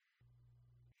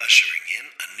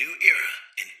new era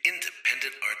in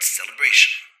independent arts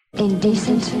celebration.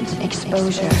 Indecent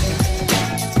exposure.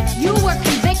 You were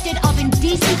convicted of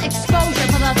indecent exposure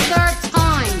for the third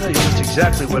time. That's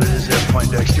exactly what it is there,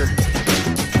 Poindexter.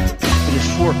 It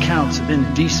is 4 counts of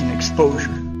indecent exposure.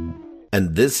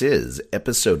 And this is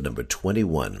episode number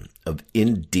 21 of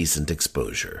Indecent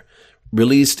Exposure,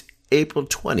 released April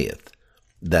 20th.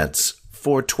 That's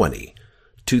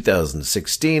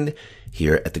 4/20/2016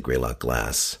 here at the Greylock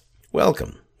Glass.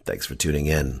 Welcome. Thanks for tuning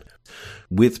in.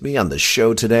 With me on the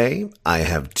show today, I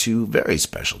have 2 very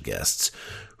special guests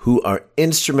who are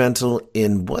instrumental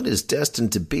in what is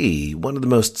destined to be one of the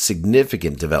most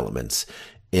significant developments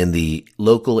in the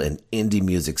local and indie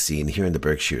music scene here in the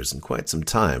Berkshires in quite some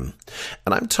time.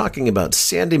 And I'm talking about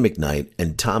Sandy McKnight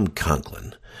and Tom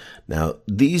Conklin. Now,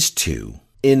 these 2,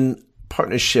 in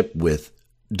partnership with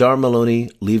Dar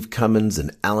Maloney, Leave Cummins,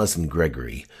 and Allison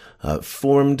Gregory,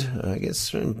 formed, I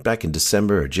guess, back in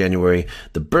December or January,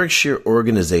 the Berkshire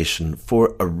Organization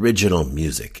for Original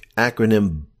Music,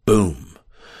 acronym BOOM.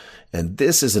 And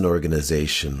this is an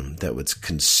organization that was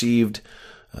conceived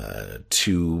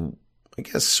to, I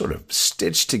guess, sort of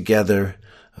stitch together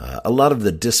a lot of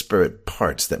the disparate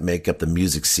parts that make up the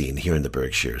music scene here in the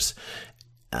Berkshires.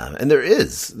 And there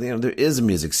is a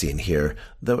music scene here,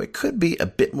 though it could be a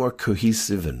bit more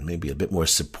cohesive and maybe a bit more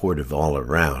supportive all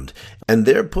around. And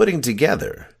they're putting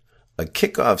together a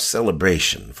kickoff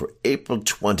celebration for April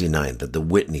 29th at the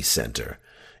Whitney Center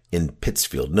in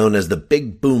Pittsfield, known as the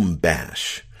Big Boom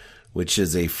Bash, which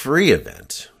is a free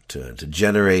event to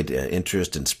generate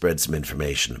interest and spread some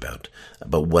information about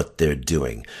what they're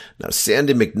doing. Now,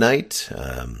 Sandy McKnight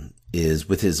is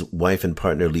with his wife and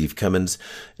partner, Leave Cummins,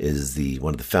 is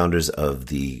one of the founders of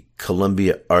the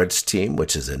Columbia Arts Team,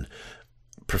 which is a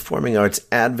performing arts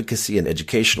advocacy and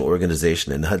educational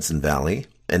organization in Hudson Valley,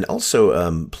 and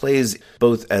also plays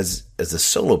both as a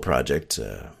solo project,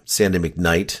 Sandy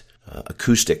McKnight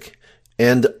Acoustic,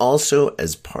 and also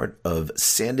as part of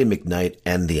Sandy McKnight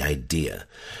and the Idea.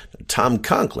 Tom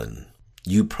Conklin,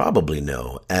 you probably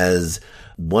know as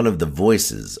one of the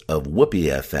voices of Whoopee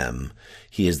FM.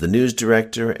 He is the news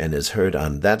director and is heard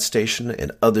on that station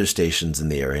and other stations in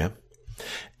the area.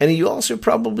 And you also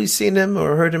probably seen him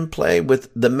or heard him play with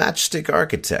the Matchstick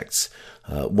Architects,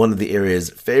 one of the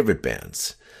area's favorite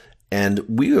bands. And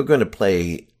we are going to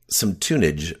play some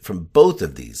tunage from both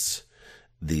of these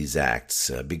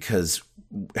acts because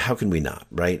how can we not,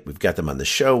 right? We've got them on the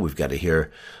show. We've got to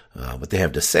hear what they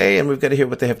have to say, and we've got to hear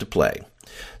what they have to play.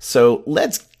 So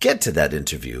let's get to that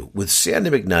interview with Sandy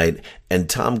McKnight and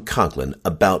Tom Conklin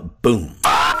about Boom.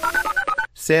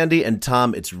 Sandy and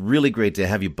Tom, it's really great to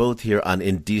have you both here on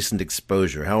Indecent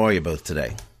Exposure. How are you both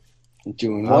today?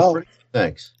 Doing well.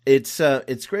 Thanks. It's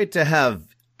great to have,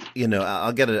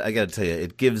 I gotta tell you,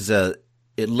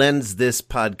 it lends this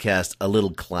podcast a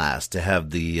little class to have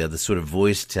the sort of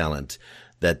voice talent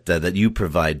that you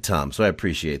provide, Tom. So I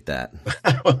appreciate that.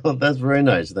 Well, that's very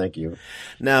nice. Thank you.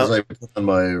 Now, as I put on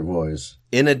my voice.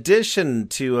 In addition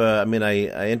to,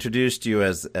 I introduced you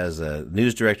as a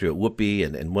news director at Whoopee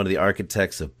and one of the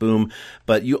architects of Boom,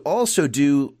 but you also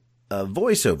do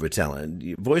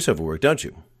voiceover work, don't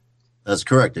you? That's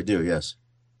correct. I do. Yes.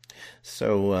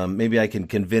 So maybe I can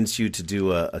convince you to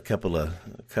do a couple of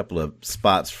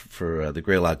spots for the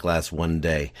Greylock Glass one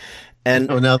day. And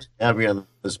now that you have me on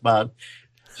the spot,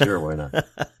 sure, why not?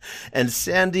 And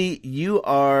Sandy, you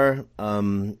are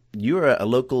a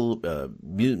local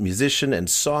musician and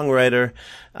songwriter.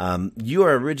 You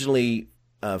are originally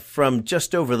from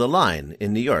just over the line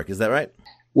in New York. Is that right?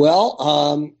 Well,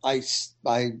 I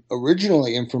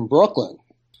originally am from Brooklyn.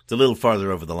 It's a little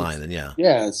farther over the line than yeah.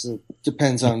 Yeah, it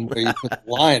depends on where you put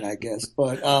the line, I guess.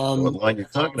 But what line you're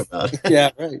talking about?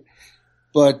 Yeah, right.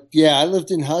 But yeah, I lived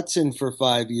in Hudson for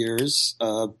 5 years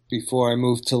before I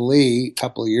moved to Lee a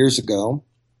couple of years ago.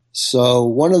 So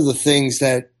one of the things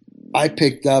that I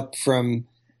picked up from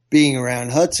being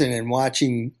around Hudson and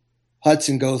watching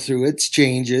Hudson go through its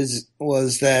changes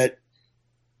was that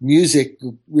music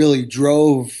really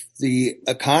drove the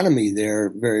economy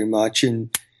there very much. And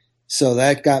so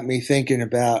that got me thinking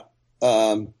about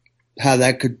how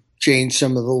that could change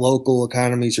some of the local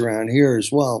economies around here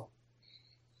as well.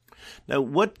 Now,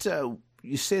 what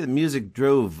you say the music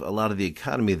drove a lot of the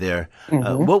economy there.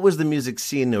 Mm-hmm. What was the music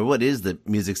scene, or what is the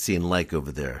music scene like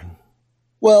over there?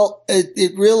 Well,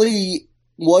 it really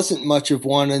wasn't much of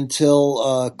one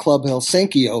until Club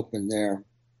Helsinki opened there,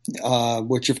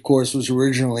 which, of course, was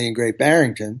originally in Great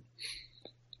Barrington.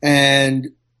 And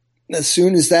as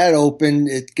soon as that opened,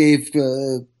 it gave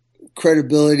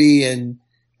credibility and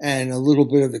a little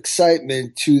bit of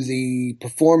excitement to the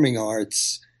performing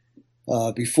arts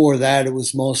Before that, it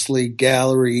was mostly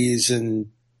galleries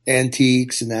and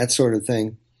antiques and that sort of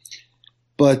thing.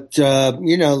 But,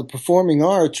 the performing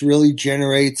arts really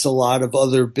generates a lot of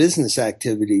other business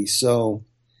activities. So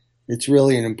it's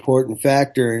really an important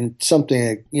factor and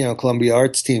something that, Columbia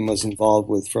Arts Team was involved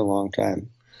with for a long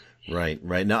time. Right.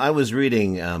 Now, I was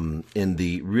reading in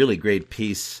the really great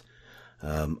piece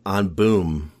on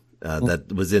Boom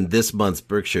that was in this month's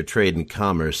Berkshire Trade and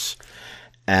Commerce.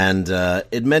 And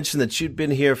it mentioned that you've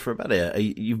been here for about a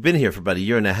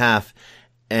year and a half,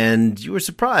 and you were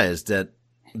surprised at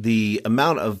the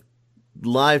amount of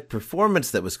live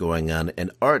performance that was going on and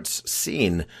arts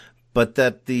scene, but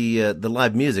that the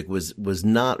live music was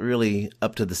not really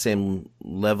up to the same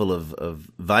level of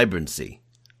vibrancy.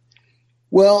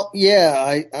 Well,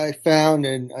 yeah, I found,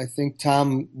 and I think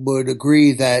Tom would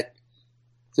agree, that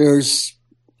there's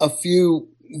a few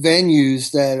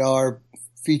venues that are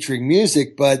featuring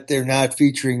music, but they're not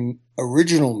featuring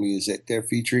original music. They're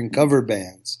featuring cover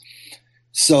bands.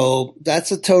 So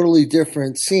that's a totally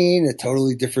different scene, a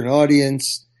totally different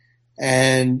audience.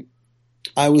 And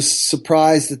I was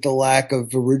surprised at the lack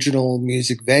of original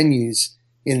music venues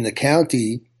in the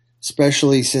county,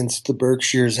 especially since the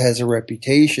Berkshires has a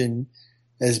reputation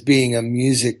as being a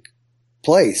music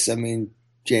place. I mean,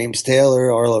 James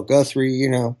Taylor, Arlo Guthrie,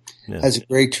 has a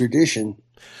great tradition.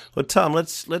 Well, Tom,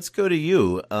 let's go to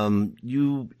you.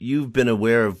 You've been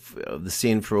aware of the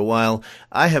scene for a while.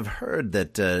 I have heard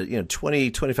that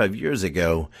 25 years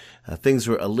ago, things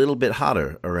were a little bit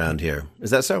hotter around here. Is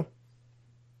that so?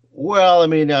 Well, I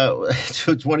mean,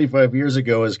 25 years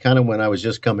ago is kind of when I was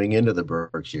just coming into the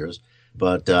Berkshires,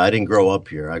 but I didn't grow up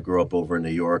here. I grew up over in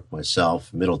New York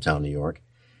myself, Middletown, New York.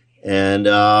 And,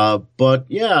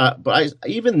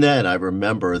 even then I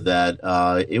remember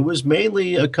that, it was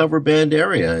mainly a cover band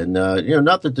area. And,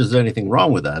 not that there's anything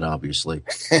wrong with that, obviously.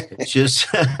 It's just,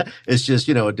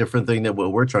 a different thing than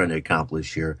what we're trying to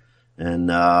accomplish here. And,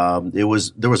 there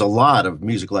was a lot of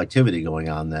musical activity going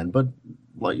on then, but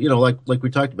like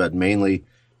we talked about, mainly,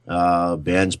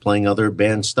 bands playing other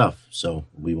band stuff. So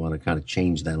we want to kind of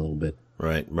change that a little bit.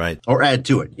 Right. Or add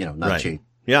to it, not right. change.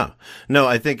 Yeah. No,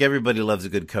 I think everybody loves a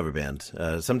good cover band.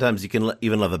 Sometimes you can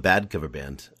even love a bad cover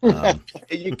band.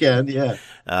 You can, yeah.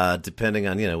 Depending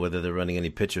on, whether they're running any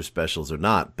picture specials or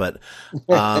not. But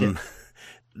there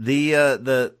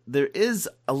is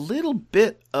a little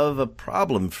bit of a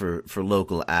problem for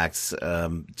local acts,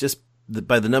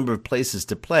 by the number of places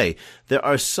to play. There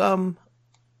are some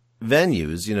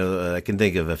venues, I can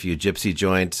think of a few. Gypsy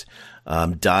Joint,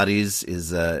 Dottie's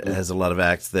has a lot of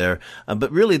acts there,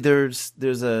 but really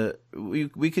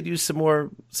we could use some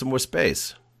more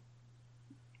space.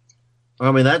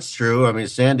 I mean, that's true. I mean,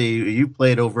 Sandy, you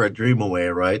played over at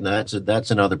Dreamaway, right? And that's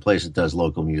another place that does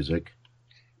local music.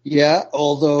 Yeah,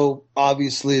 although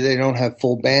obviously they don't have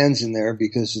full bands in there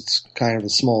because it's kind of a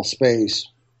small space.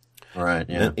 Right.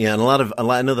 Yeah. And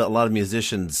I know that a lot of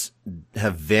musicians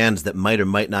have vans that might or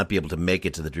might not be able to make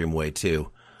it to the Dreamaway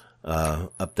too,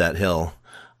 up that hill.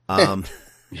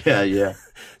 Yeah.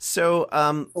 So,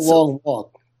 a long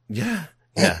walk. Yeah.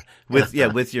 With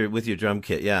your drum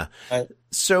kit. Yeah. Right.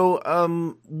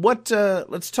 So,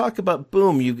 let's talk about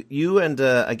Boom. You and,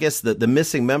 I guess the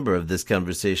missing member of this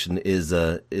conversation is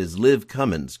Liv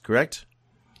Cummins, correct?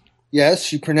 Yes,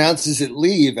 she pronounces it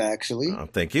Leave, actually. Oh,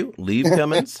 thank you. Liv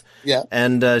Cummins. Yeah.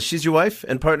 And she's your wife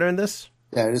and partner in this?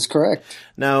 That is correct.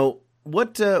 Now,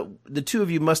 what the two of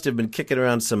you must have been kicking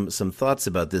around some thoughts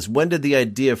about this. When did the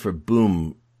idea for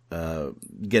Boom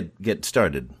get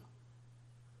started?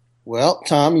 Well,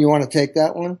 Tom, you want to take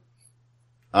that one?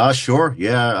 Sure.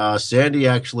 Yeah. Sandy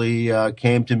actually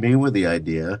came to me with the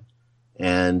idea.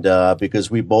 And because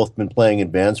we've both been playing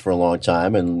in bands for a long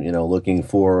time and, looking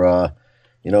for a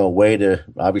way to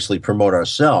obviously promote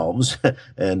ourselves.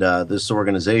 And this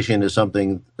organization is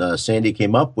something Sandy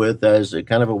came up with as a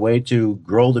kind of a way to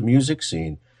grow the music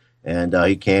scene. And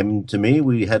he came to me.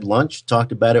 We had lunch,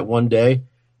 talked about it one day.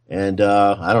 And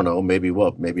I don't know, maybe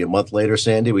a month later,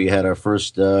 Sandy, we had our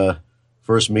first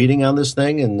meeting on this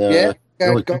thing and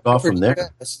really took off from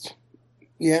there. Fast.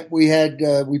 Yeah,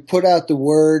 we put out the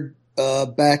word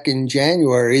back in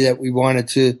January that we wanted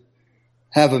to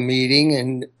have a meeting,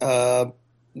 and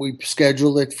we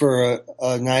scheduled it for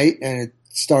a night, and it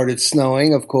started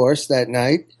snowing, of course, that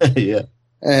night. Yeah.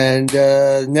 And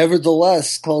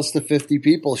nevertheless, close to 50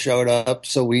 people showed up,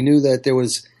 so we knew that there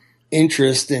was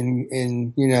interest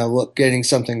in getting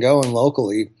something going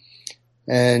locally.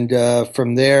 And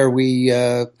from there, we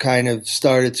kind of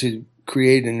started to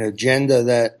create an agenda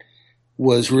that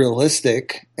was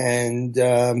realistic, and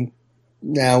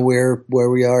now we're where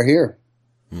we are here.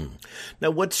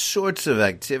 Now, what sorts of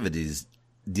activities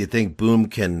do you think Boom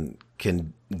can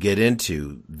get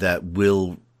into that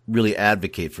will really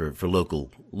advocate for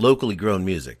locally grown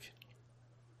music?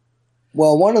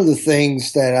 Well, one of the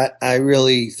things that I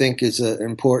really think is an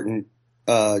important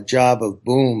job of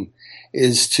Boom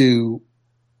is to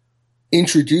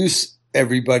introduce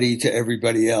everybody to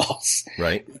everybody else.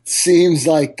 Right. It seems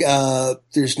like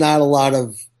there's not a lot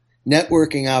of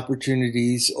networking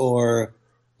opportunities or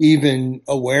even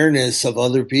awareness of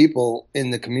other people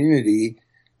in the community.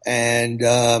 And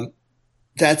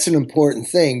that's an important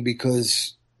thing,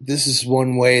 because this is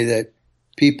one way that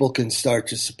people can start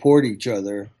to support each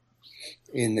other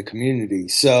in the community.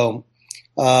 So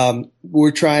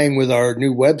we're trying with our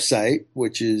new website,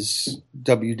 which is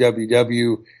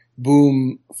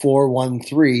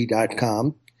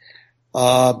www.boom413.com,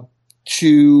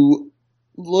 to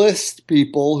list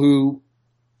people who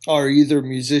are either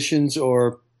musicians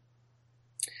or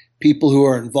people who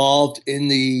are involved in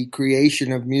the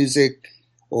creation of music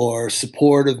or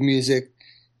support of music,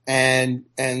 and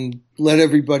let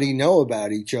everybody know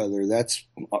about each other. That's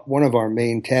one of our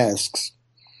main tasks.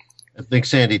 I think,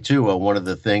 Sandy, too, one of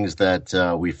the things that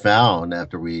we found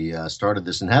after we started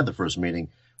this and had the first meeting,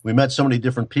 we met so many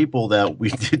different people that we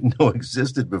didn't know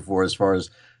existed before, as far as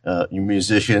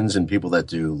musicians and people that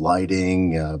do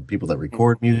lighting, people that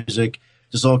record music,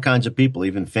 just all kinds of people,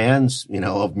 even fans,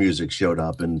 of music showed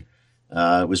up. And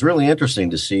it was really interesting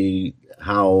to see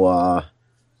how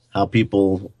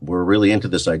people were really into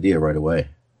this idea right away.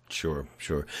 Sure.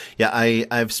 Yeah,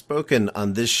 I've spoken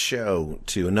on this show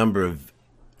to a number of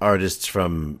artists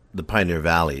from the Pioneer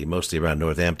Valley, mostly around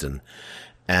Northampton.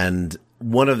 And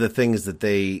one of the things that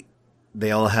they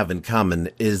all have in common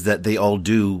is that they all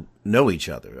do know each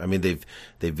other. I mean, they've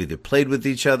either played with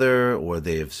each other, or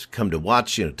they've come to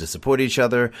watch, to support each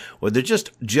other, or they're just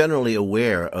generally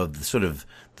aware of the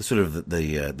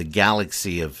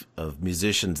galaxy of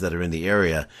musicians that are in the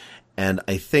area. And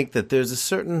I think that there's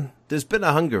been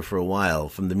a hunger for a while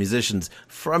from the musicians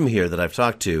from here that I've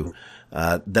talked to,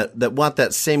 that want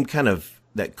that same kind of,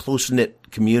 that close-knit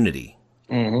community.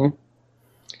 Mm-hmm.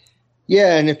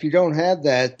 Yeah, and if you don't have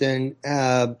that, then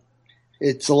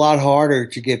it's a lot harder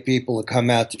to get people to come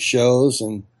out to shows.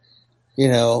 And,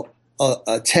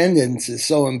 attendance is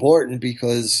so important,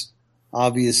 because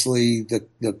obviously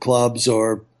the clubs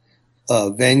or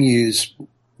venues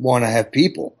want to have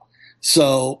people.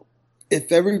 So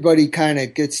if everybody kind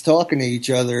of gets talking to each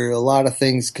other, a lot of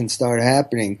things can start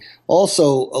happening.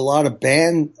 Also, a lot of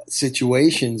band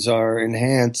situations are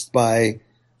enhanced by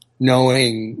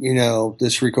knowing,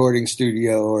 this recording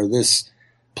studio or this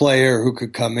player who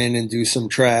could come in and do some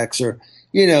tracks, or,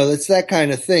 it's that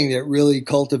kind of thing that really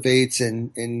cultivates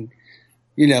and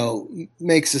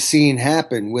makes a scene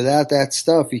happen. Without that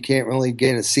stuff, you can't really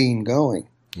get a scene going.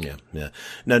 Yeah.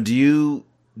 Now, do you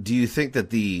think that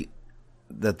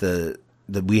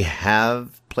that we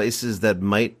have places that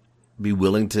might be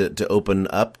willing to open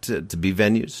up to be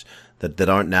venues that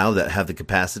aren't now, that have the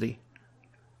capacity?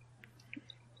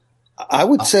 I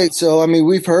would say so. I mean,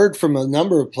 we've heard from a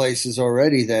number of places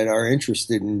already that are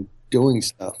interested in doing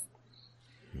stuff.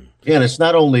 Yeah, and it's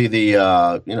not only the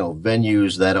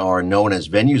venues that are known as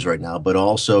venues right now, but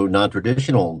also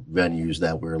non-traditional venues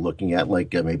that we're looking at,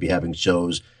 like maybe having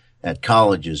shows at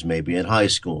colleges, maybe at high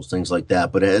schools, things like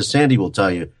that. But as Sandy will tell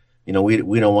you,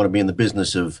 we don't want to be in the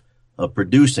business of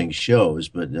producing shows,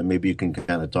 but maybe you can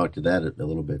kind of talk to that a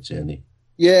little bit, Sandy.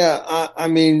 Yeah, I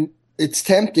mean, it's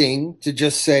tempting to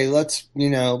just say, let's,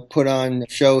 put on a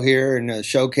show here and a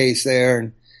showcase there.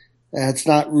 And that's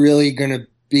not really going to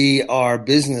be our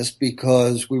business,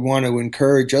 because we want to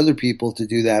encourage other people to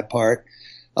do that part.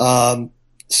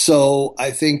 So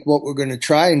I think what we're going to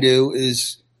try and do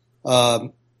is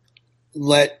let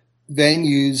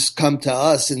venues come to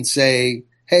us and say,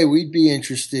 hey, we'd be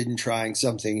interested in trying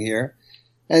something here.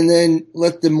 And then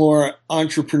let the more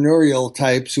entrepreneurial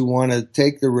types who want to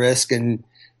take the risk and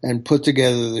put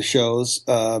together the shows,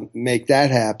 make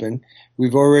that happen.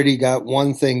 We've already got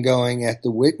one thing going at the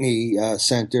Whitney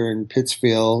Center in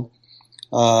Pittsfield.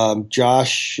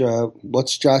 Josh,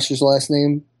 what's Josh's last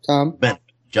name, Tom? Bennett.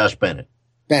 Josh Bennett.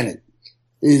 Bennett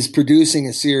is producing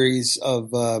a series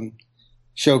of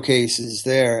showcases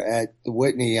there at the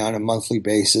Whitney on a monthly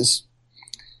basis.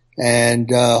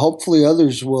 And hopefully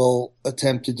others will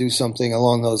attempt to do something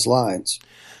along those lines.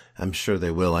 I'm sure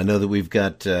they will. I know that we've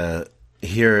got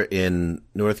here in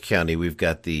North County, we've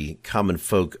got the Common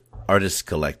Folk Artists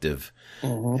Collective,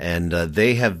 and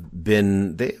they have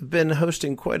been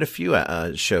hosting quite a few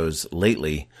shows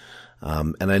lately,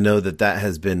 and I know that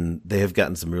they have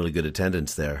gotten some really good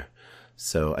attendance there.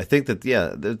 So I think that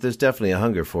there's definitely a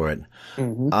hunger for it.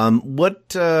 What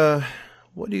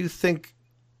do you think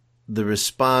the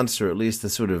response, or at least the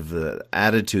sort of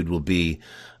attitude will be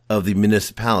of the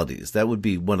municipalities? That would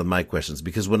be one of my questions,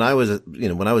 because when I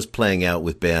was playing out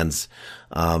with bands,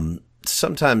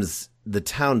 sometimes the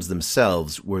towns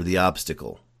themselves were the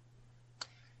obstacle.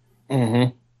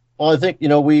 Mm-hmm. Well, I think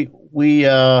we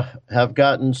have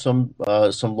gotten some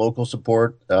local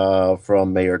support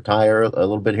from Mayor Tyre a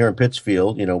little bit here in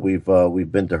Pittsfield.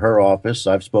 We've been to her office.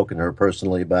 I've spoken to her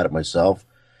personally about it myself,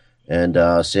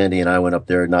 and Sandy and I went up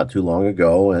there not too long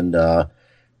ago, and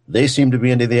they seem to be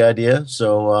into the idea.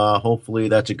 So hopefully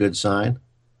that's a good sign.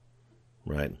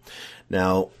 Right.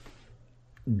 Now,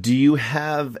 do you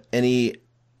have any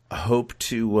hope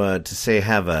to say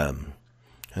have a?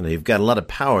 I know you've got a lot of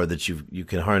power that you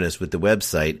can harness with the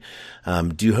website.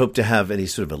 Do you hope to have any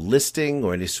sort of a listing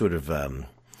or any sort of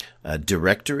a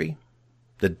directory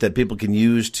that people can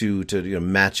use to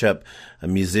match up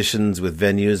musicians with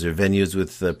venues, or venues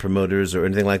with promoters, or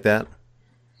anything like that?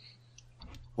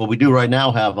 Well, we do right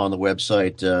now have on the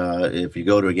website, if you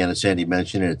go to, again, as Sandy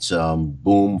mentioned, it's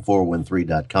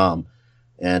boom413.com.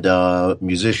 And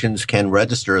musicians can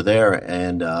register there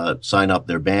and sign up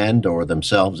their band or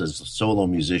themselves as solo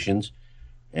musicians.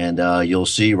 And you'll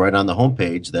see right on the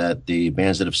homepage that the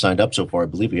bands that have signed up so far, I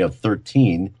believe we have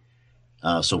 13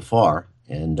 so far.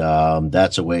 And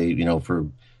that's a way, for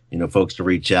folks to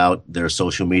reach out. Their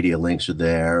social media links are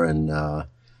there, and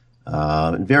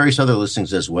various other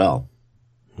listings as well.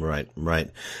 Right.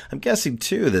 I'm guessing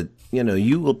too that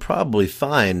you will probably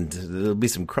find there'll be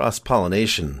some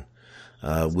cross-pollination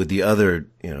with the other,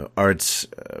 arts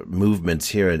movements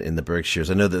here in the Berkshires.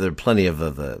 I know that there are plenty of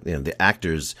the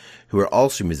actors who are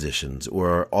also musicians, or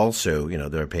are also,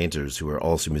 there are painters who are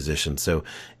also musicians. So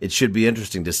it should be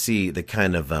interesting to see the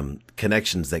kind of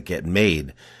connections that get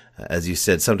made, as you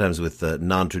said, sometimes with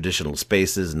non-traditional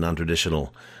spaces and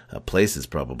non-traditional places,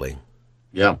 probably.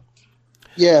 Yeah.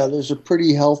 Yeah, there's a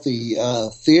pretty healthy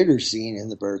theater scene in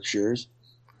the Berkshires,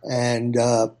 and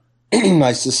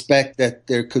I suspect that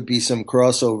there could be some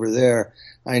crossover there.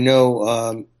 I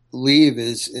know Liev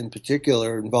is in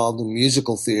particular involved in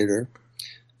musical theater,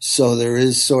 so there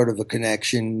is sort of a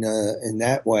connection in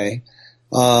that way.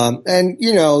 And,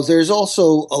 there's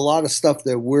also a lot of stuff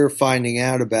that we're finding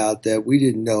out about that we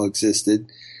didn't know existed,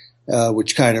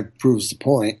 which kind of proves the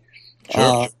point.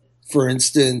 Sure. For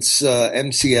instance,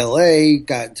 MCLA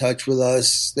got in touch with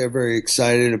us. They're very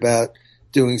excited about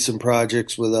doing some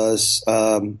projects with us.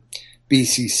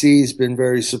 BCC has been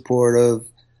very supportive.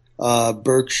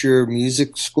 Berkshire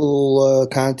Music School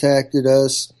contacted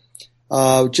us.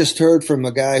 Just heard from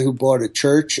a guy who bought a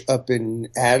church up in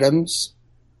Adams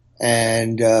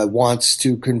and wants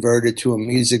to convert it to a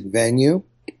music venue.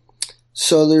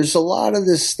 So there's a lot of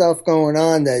this stuff going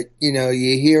on that,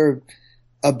 you hear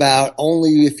about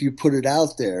only if you put it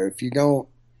out there. If you don't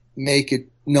make it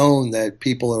known that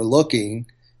people are looking,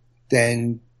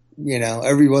 then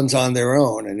everyone's on their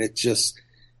own, and it's just,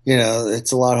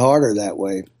 it's a lot harder that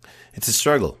way. It's a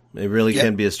struggle. It really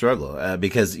can be a struggle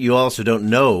because you also don't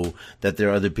know that there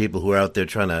are other people who are out there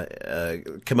trying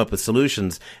to come up with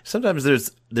solutions. Sometimes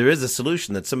there is a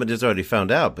solution that somebody has already found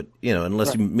out, but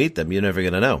unless you meet them, you're never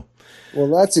going to know.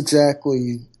 Well, that's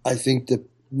exactly, I think, the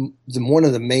one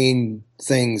of the main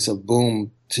things of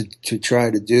Boom to try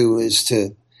to do is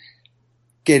to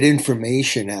get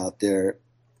information out there.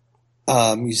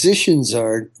 Musicians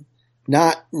are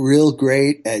not real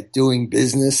great at doing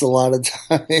business a lot of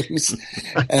times.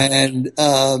 And,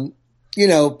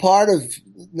 part of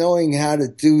knowing how to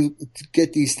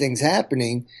get these things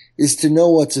happening is to know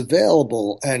what's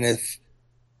available. And if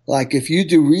you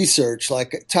do research,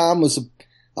 like Tom was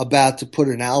about to put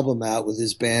an album out with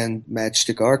his band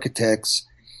Matchstick Architects.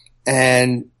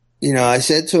 And, I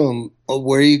said to him,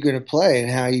 where are you going to play and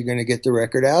how are you going to get the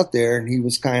record out there? And he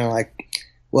was kind of like,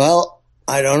 well,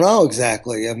 I don't know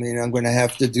exactly. I mean, I'm going to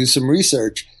have to do some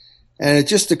research. And it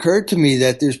just occurred to me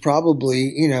that there's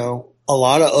probably, a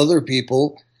lot of other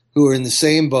people who are in the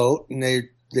same boat, and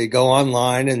they go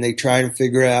online and they try to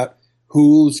figure out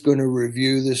who's going to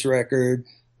review this record,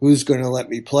 who's going to let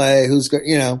me play, who's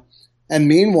going, And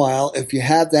meanwhile, if you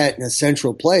have that in a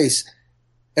central place,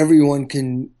 everyone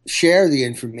can share the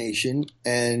information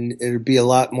and it'll be a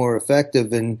lot more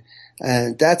effective. And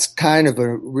that's kind of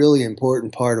a really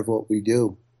important part of what we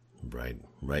do.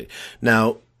 Right.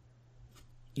 Now,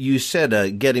 you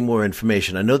said getting more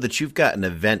information. I know that you've got an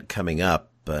event coming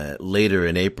up later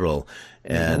in April,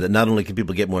 and not only can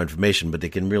people get more information, but they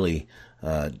can really,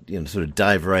 sort of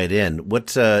dive right in.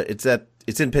 It's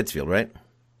in Pittsfield, right?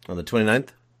 On the 29th?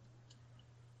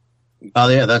 Oh,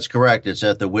 yeah, that's correct. It's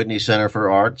at the Whitney Center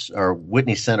for Arts, or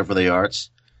Whitney Center for the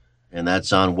Arts. and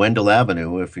that's on Wendell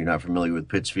Avenue. If you're not familiar with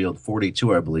Pittsfield,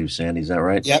 42, I believe, Sandy, is that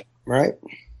right? Yep, right.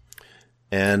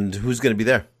 And who's going to be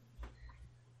there?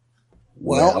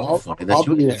 Well, I'll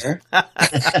be there.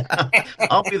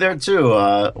 I'll be there too.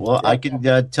 Well, I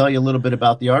can tell you a little bit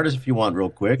about the artist if you want,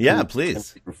 real quick. Yeah,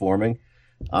 please. Performing.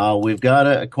 We've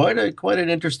got quite an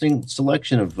interesting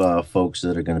selection of folks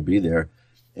that are going to be there,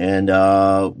 and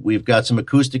we've got some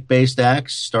acoustic-based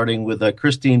acts, starting with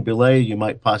Christine Billet. You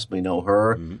might possibly know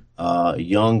her. A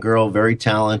young girl, very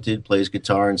talented, plays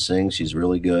guitar and sings. She's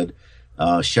really good.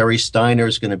 Sherry Steiner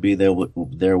is going to be there with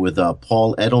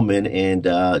Paul Edelman and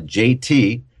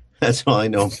JT. That's all I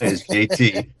know him as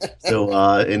JT. So,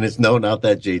 and it's no, not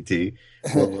that JT.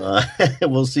 So,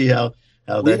 we'll see how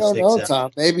that we don't know, out.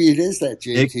 Tom. Maybe it is that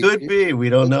JT. It could be. We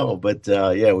don't know. But,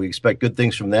 yeah, we expect good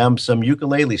things from them. Some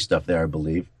ukulele stuff there, I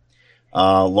believe.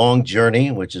 Long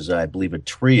Journey, which is, I believe, a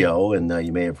trio, and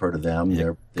you may have heard of them.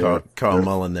 Yeah, they're Carl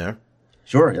Mullen there.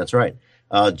 Sure, that's right.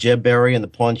 Jeb Berry and the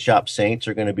Pawn Shop Saints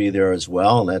are going to be there as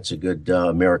well, and that's a good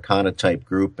Americana type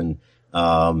group, and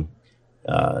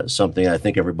something I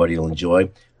think everybody will enjoy.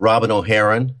 Robin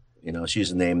O'Haran,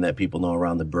 she's a name that people know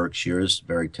around the Berkshires,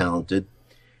 very talented.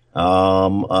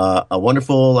 A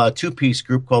wonderful two-piece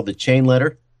group called the Chain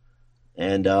Letter,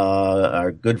 and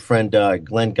our good friend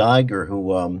Glenn Geiger,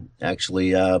 who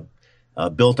actually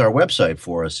built our website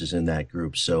for us, is in that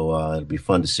group. So it'll be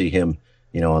fun to see him,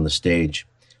 on the stage.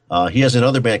 He has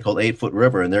another band called 8 Foot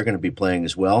River, and they're going to be playing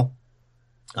as well.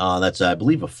 That's, I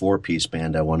believe, a 4-piece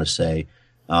band, I want to say.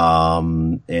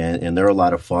 And they're a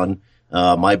lot of fun.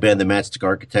 My band, the Matchstick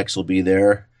Architects, will be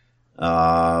there.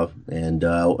 And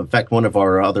in fact, one of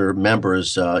our other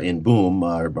members in Boom,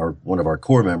 one of our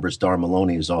core members, Dar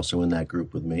Maloney, is also in that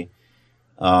group with me.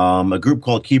 A group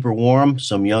called Keep Her Warm,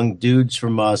 some young dudes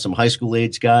from some high school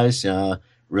age guys.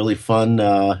 Really fun,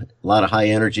 a lot of high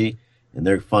energy. And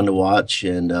they're fun to watch,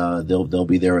 and they'll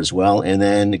be there as well. And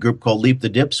then a group called Leap the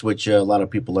Dips, which a lot of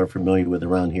people are familiar with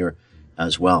around here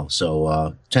as well.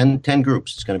 So 10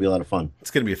 groups. It's going to be a lot of fun. It's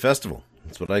going to be a festival.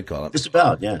 That's what I'd call it. Just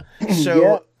about, yeah.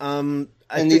 So, and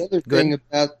the other thing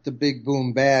about the Big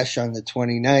Boom Bash on the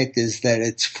 29th is that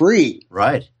it's free.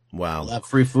 Right. Wow. We'll have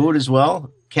free food as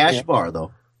well. Cash bar,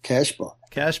 though. Cash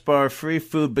bar, free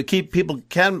food. But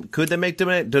could they make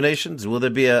donations? Will there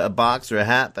be a box or a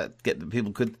hat that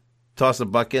people could toss a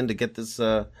buck in to get this?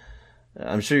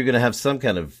 I'm sure you're going to have some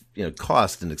kind of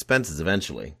cost and expenses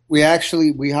eventually. We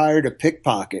hired a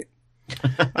pickpocket.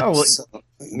 Oh, well, so,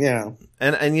 and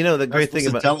the great thing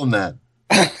about tell them that.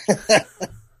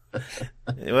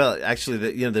 Well, actually,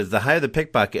 there's the hire the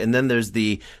pickpocket, and then there's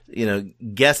the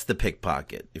guess the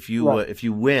pickpocket. If you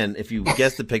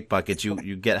guess the pickpocket,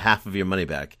 you get half of your money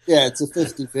back. Yeah, it's a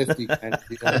 50-50 kind of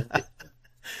deal.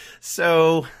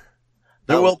 So.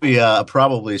 There will be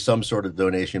probably some sort of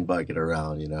donation bucket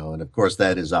around, and of course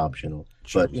that is optional.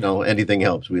 Sure. But anything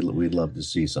helps. We'd love to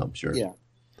see some. Sure. Yeah.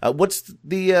 What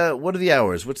are the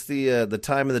hours? What's the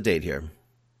time and the date here?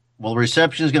 Well, the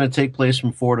reception is going to take place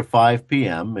from 4 to 5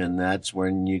 p.m., and that's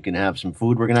when you can have some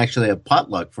food. We're going to actually have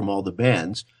potluck from all the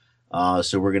bands,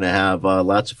 so we're going to have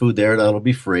lots of food there. That'll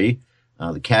be free.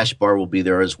 The cash bar will be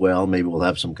there as well. Maybe we'll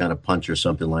have some kind of punch or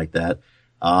something like that.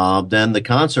 Then the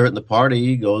concert and the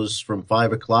party goes from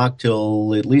 5 o'clock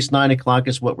till at least 9 o'clock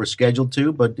is what we're scheduled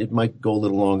to, but it might go a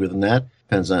little longer than that.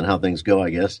 Depends on how things go, I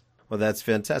guess. Well, that's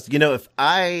fantastic. If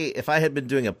I had been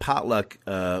doing a potluck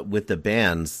with the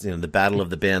bands, the Battle of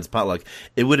the Bands potluck,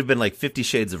 it would have been like 50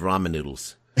 Shades of Ramen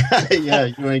Noodles. Yeah,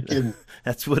 you ain't kidding.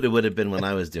 That's what it would have been when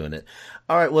I was doing it.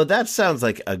 All right, well, that sounds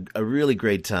like a really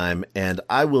great time, and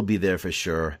I will be there for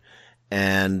sure.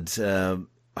 And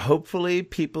hopefully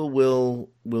people will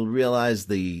realize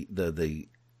the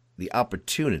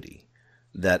opportunity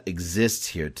that exists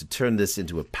here to turn this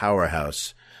into a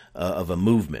powerhouse of a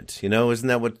movement. Isn't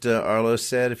that what Arlo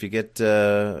said? If you get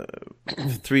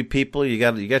 3 people, you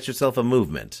got yourself a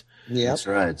movement. Yeah, that's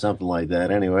right. Something like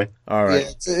that. Anyway, all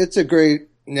right. Yeah, it's a great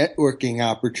networking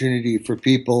opportunity for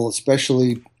people,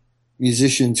 especially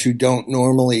musicians who don't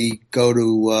normally go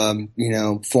to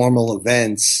formal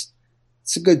events.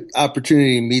 It's a good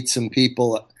opportunity to meet some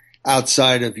people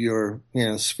outside of your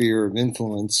sphere of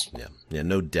influence. Yeah,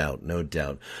 no doubt.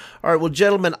 All right, well,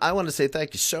 gentlemen, I want to say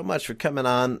thank you so much for coming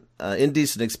on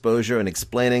Indecent Exposure and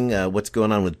explaining what's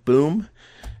going on with Boom,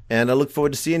 and I look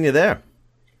forward to seeing you there.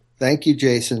 Thank you,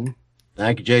 Jason.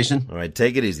 Thank you, Jason. All right,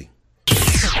 take it easy.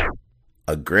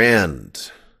 A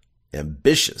grand,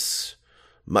 ambitious,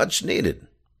 much-needed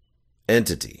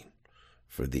entity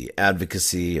for the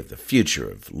advocacy of the future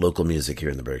of local music here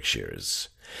in the Berkshires.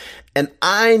 And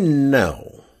I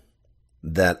know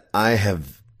that I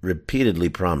have repeatedly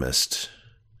promised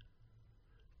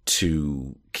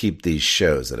to keep these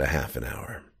shows at a half an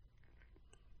hour.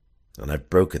 And I've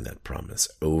broken that promise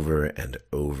over and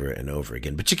over and over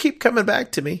again. But you keep coming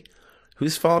back to me.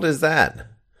 Whose fault is that?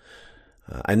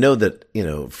 I know that,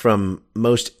 from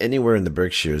most anywhere in the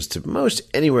Berkshires to most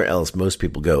anywhere else most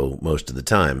people go most of the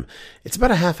time, it's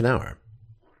about a half an hour.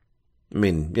 I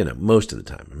mean, most of the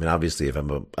time. I mean, obviously, if I'm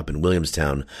up in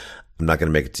Williamstown, I'm not going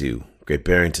to make it to Great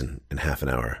Barrington in half an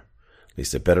hour. At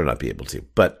least I better not be able to.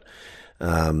 But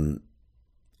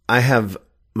I have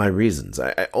my reasons.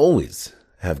 I always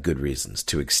have good reasons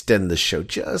to extend the show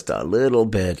just a little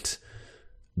bit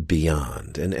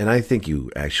beyond. And I think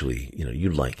you actually, you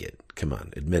like it. Come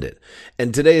on, admit it.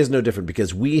 And today is no different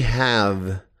because we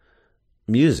have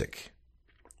music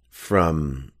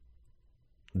from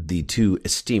the two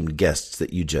esteemed guests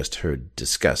that you just heard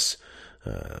discuss.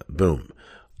 Boom.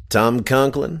 Tom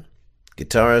Conklin,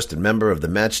 guitarist and member of the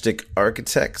Matchstick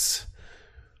Architects,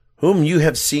 whom you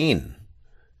have seen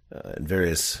in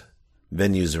various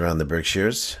venues around the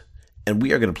Berkshires. And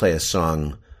we are going to play a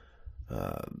song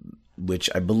which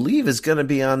I believe is going to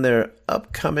be on their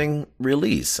upcoming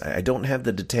release. I don't have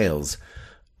the details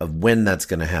of when that's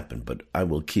going to happen, but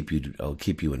I'll keep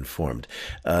you informed.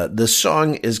 The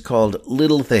song is called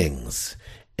Little Things,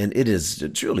 and it is a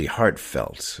truly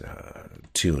heartfelt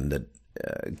tune that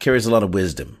carries a lot of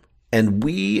wisdom. And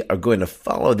we are going to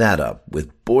follow that up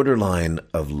with Borderline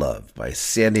of Love by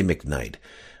Sandy McKnight,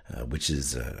 which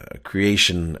is a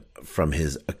creation from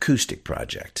his acoustic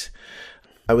project.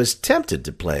 I was tempted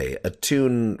to play a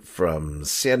tune from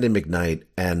Sandy McKnight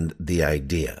and The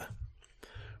Idea,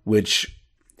 which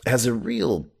has a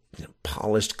real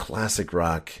polished classic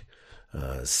rock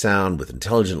sound with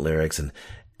intelligent lyrics.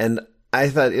 And I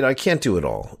thought, I can't do it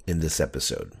all in this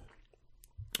episode.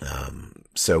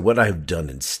 So what I've done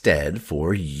instead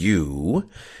for you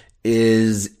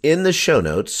is in the show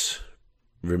notes.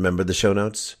 Remember the show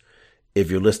notes? If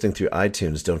you're listening through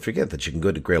iTunes, don't forget that you can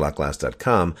go to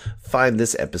greylockglass.com, find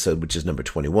this episode, which is number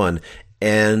 21,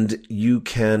 and you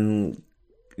can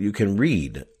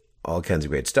read all kinds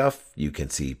of great stuff. You can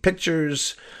see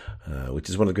pictures, which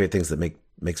is one of the great things that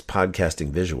makes podcasting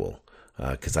visual,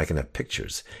 because I can have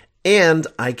pictures. And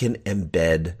I can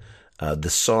embed the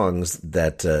songs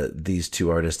that these two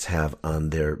artists have on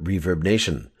their Reverb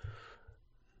Nation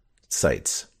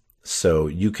sites. So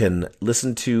you can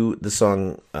listen to the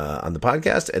song on the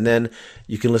podcast, and then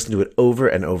you can listen to it over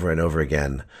and over and over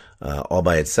again, all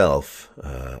by itself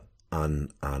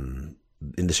in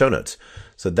the show notes.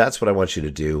 So that's what I want you to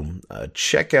do.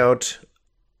 Check out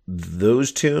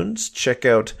those tunes. Check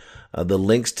out the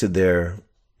links to their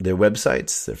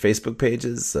websites, their Facebook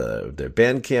pages, their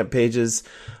Bandcamp pages,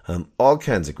 all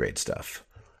kinds of great stuff.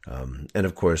 And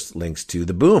of course, links to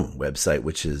the Boom website,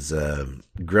 which is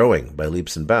growing by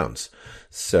leaps and bounds.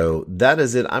 So that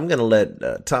is it. I'm going to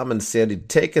let Tom and Sandy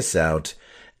take us out,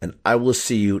 and I will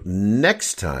see you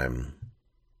next time.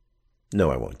 No,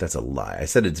 I won't. That's a lie. I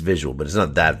said it's visual, but it's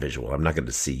not that visual. I'm not going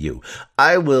to see you.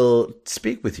 I will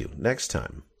speak with you next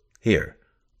time here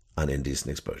on Indecent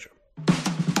Exposure.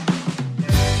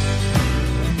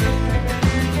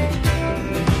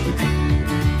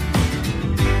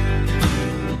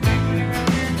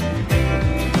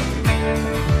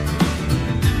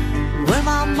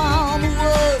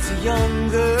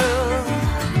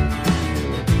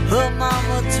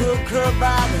 Took her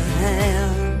by the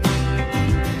hand.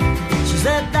 She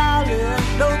said, darling,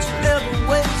 don't you ever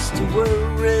waste a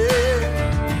worry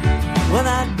when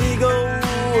that big old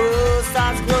world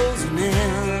starts closing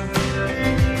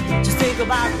in. Just think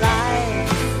about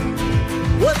life,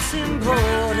 what's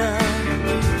important.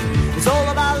 It's all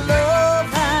about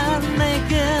love and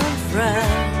making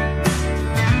friends.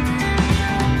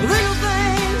 Little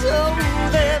things, oh,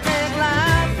 they make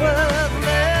life worth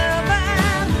living.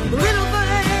 Little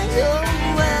things, oh,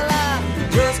 well, I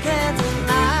just can't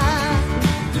deny.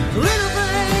 Little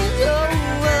things, oh,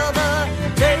 well, the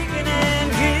taking and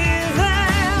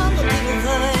giving. The little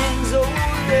things, oh,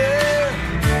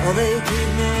 yeah, oh, they keep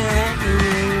me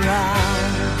hanging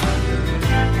around.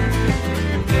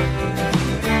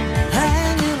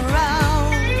 Hanging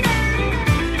around.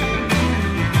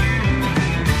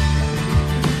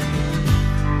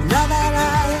 Now that I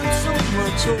am so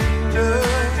much older,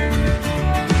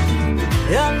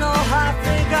 I know I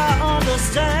think I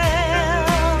understand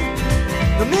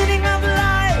the meaning of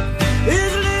life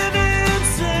is living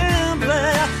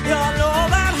simply. You know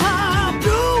that I'm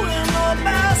doing the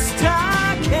best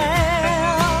I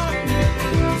can.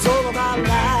 It's all about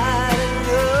lighting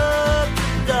up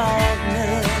the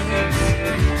darkness.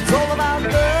 It's all about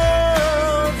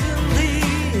love in the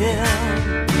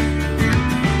end.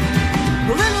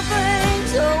 The little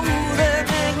things, oh, they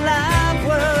make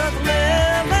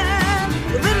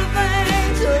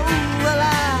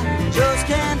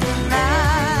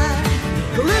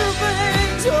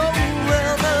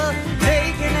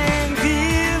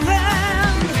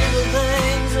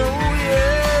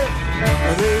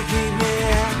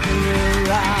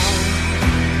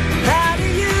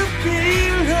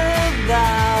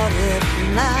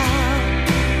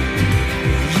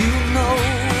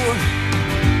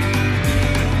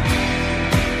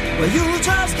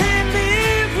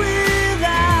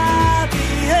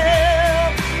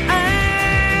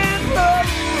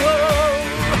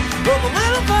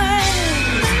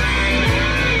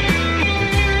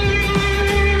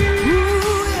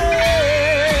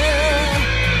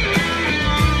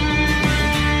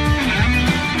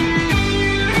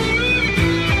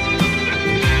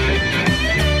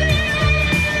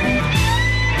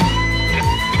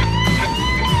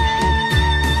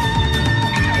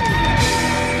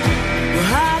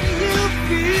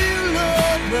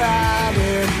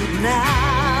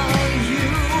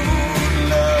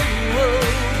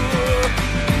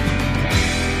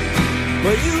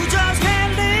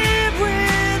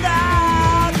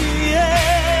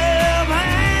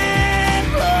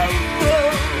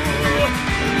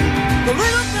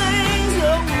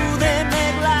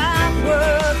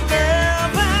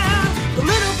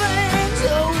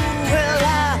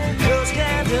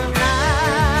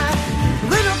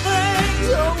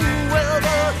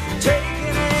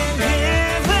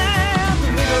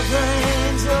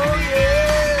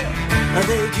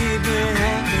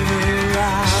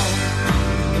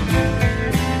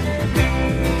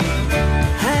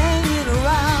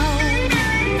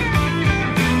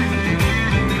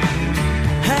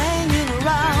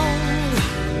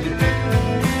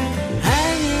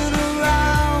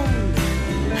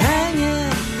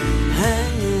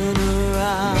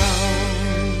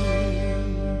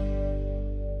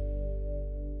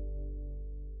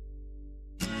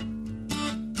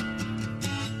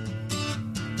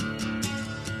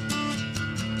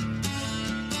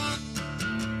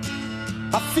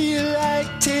I feel like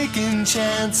taking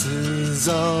chances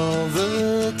all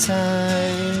the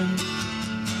time.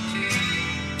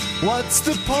 What's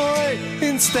the point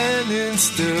in standing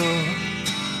still?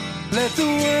 Let the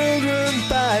world run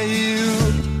by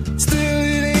you. Still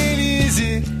it ain't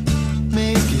easy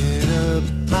making up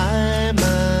my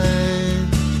mind.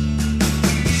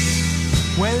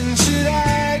 When should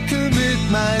I commit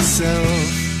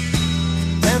myself?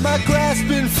 Am I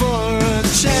grasping for a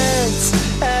chance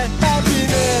at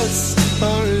happiness?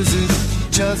 Or is it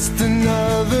just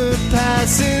another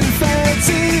passing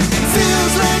fancy?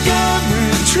 Feels like I'm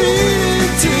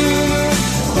retreating to the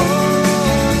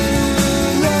borderline.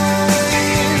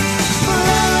 But I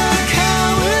like how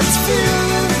it's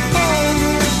feeling on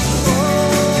the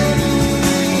borderline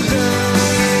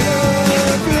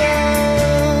of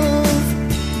love.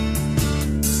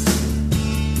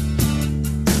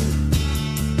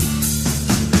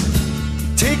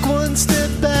 Take one step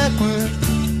backward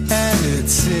and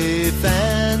it's safe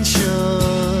and sure.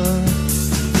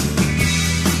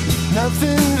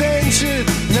 Nothing ventured,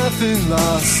 nothing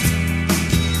lost.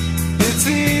 It's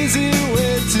the easy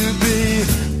way to be.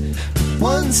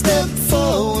 One step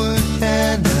forward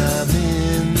and I'm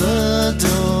in the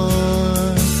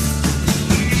door.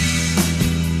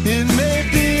 It may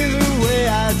be the way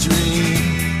I dream,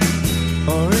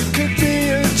 or it could be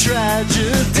a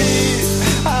tragedy.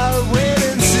 I'll wait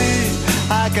and see.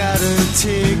 I gotta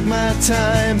take my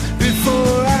time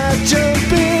before I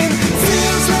jump in.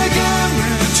 Feels like I'm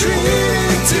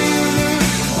retreating to the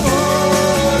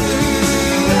borderline.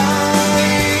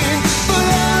 But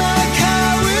I like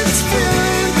how it's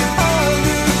feeling on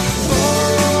the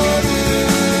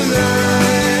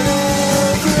borderline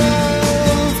of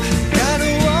love.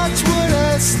 Gotta watch what I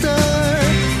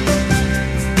start.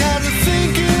 Gotta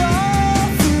think it all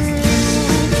through.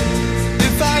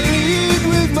 If I lead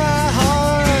with my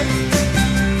heart,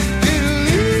 it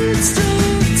leads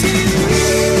straight to you.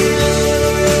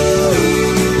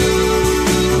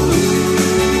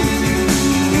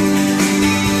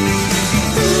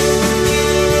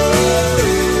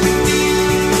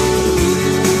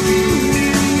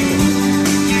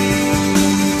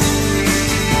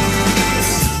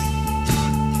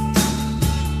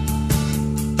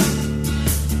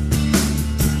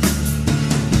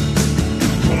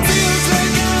 Feels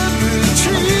like I'm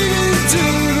retreating to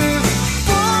the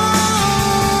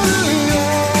borderline.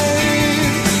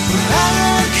 I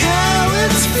like how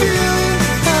it's feeling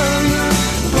on the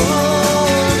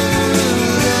borderline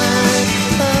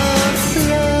of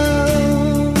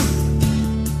love.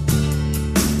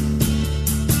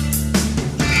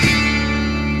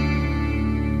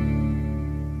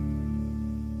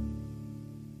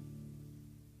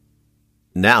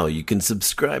 Now you can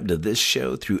subscribe to this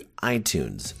show through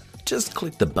iTunes. Just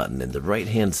click the button in the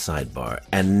right-hand sidebar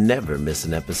and never miss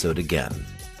an episode again.